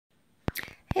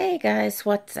Hey guys,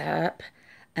 what's up?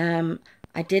 Um,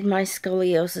 I did my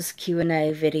scoliosis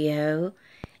Q&A video,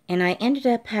 and I ended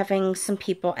up having some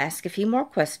people ask a few more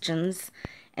questions,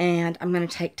 and I'm going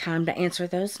to take time to answer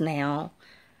those now.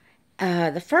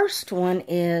 The first one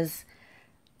is,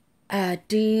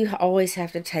 do you always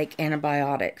have to take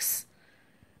antibiotics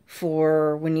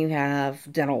for when you have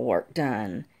dental work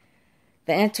done?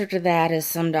 The answer to that is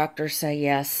some doctors say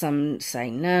yes, some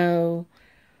say no.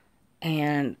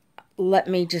 And let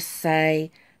me just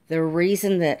say, the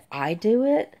reason that I do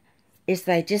it is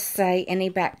they just say any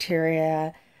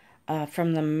bacteria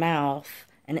from the mouth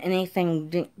and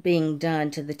anything being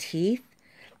done to the teeth,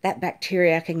 that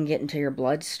bacteria can get into your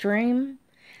bloodstream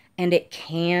and it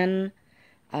can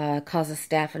cause a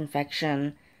staph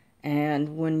infection.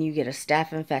 And when you get a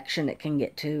staph infection, it can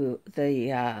get to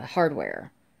the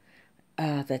hardware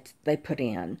that they put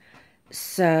in.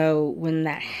 So when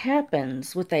that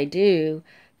happens, what they do,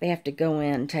 they have to go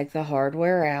in, take the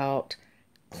hardware out,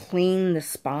 clean the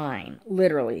spine,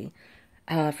 literally.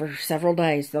 For several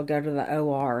days, they'll go to the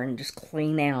OR and just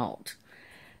clean out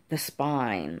the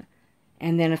spine.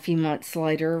 And then a few months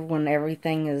later, when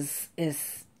everything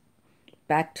is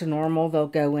back to normal, they'll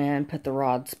go in, put the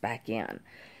rods back in.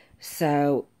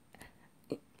 So,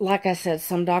 like I said,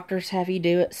 some doctors have you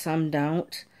do it, some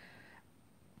don't.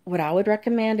 What I would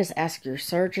recommend is ask your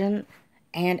surgeon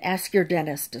and ask your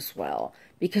dentist as well.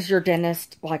 Because your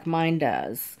dentist, like mine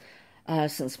does,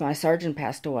 since my surgeon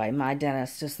passed away, my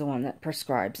dentist is the one that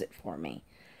prescribes it for me.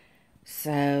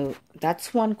 So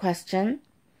that's one question.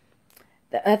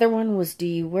 The other one was, do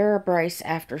you wear a brace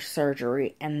after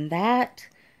surgery? And that,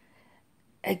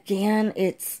 again,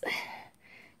 it's,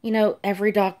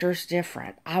 every doctor's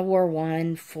different. I wore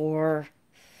one for,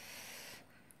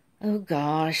 oh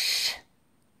gosh,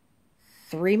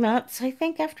 3 months, I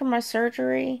think, after my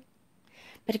surgery.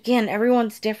 But again,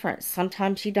 everyone's different.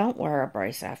 Sometimes you don't wear a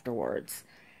brace afterwards.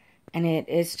 And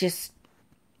it's just,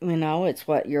 it's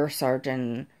what your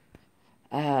surgeon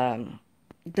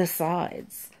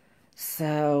decides.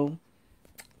 So,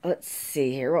 let's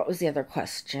see here. What was the other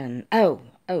question? Oh,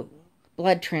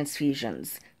 blood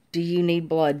transfusions. Do you need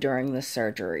blood during the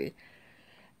surgery?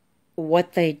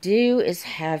 What they do is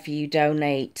have you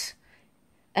donate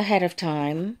ahead of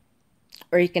time,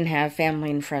 or you can have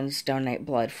family and friends donate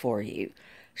blood for you,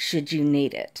 should you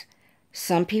need it.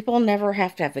 Some people never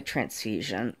have to have a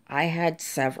transfusion. I had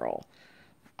several.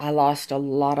 I lost a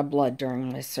lot of blood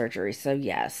during my surgery, so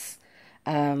yes,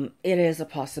 it is a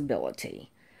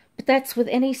possibility. But that's with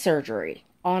any surgery.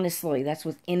 Honestly, that's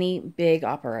with any big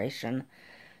operation.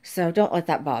 So don't let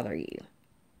that bother you.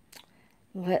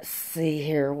 Let's see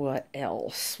here. What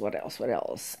else?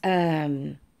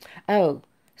 Oh,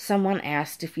 someone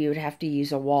asked if you would have to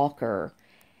use a walker.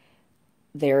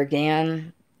 There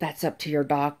again, that's up to your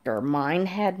doctor. Mine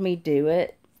had me do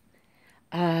it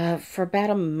for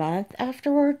about a month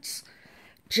afterwards,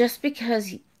 just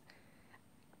because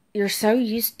you're so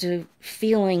used to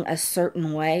feeling a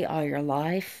certain way all your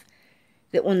life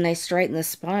that when they straighten the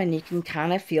spine, you can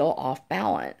kind of feel off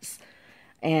balance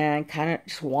and kind of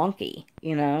just wonky.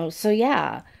 So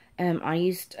yeah, I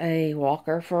used a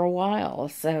walker for a while.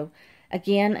 So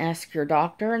again, ask your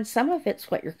doctor, and some of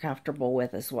it's what you're comfortable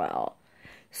with as well.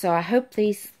 So I hope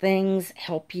these things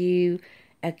help you.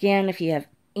 Again, if you have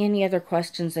any other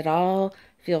questions at all,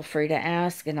 feel free to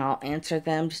ask and I'll answer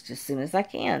them just as soon as I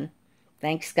can.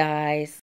 Thanks, guys.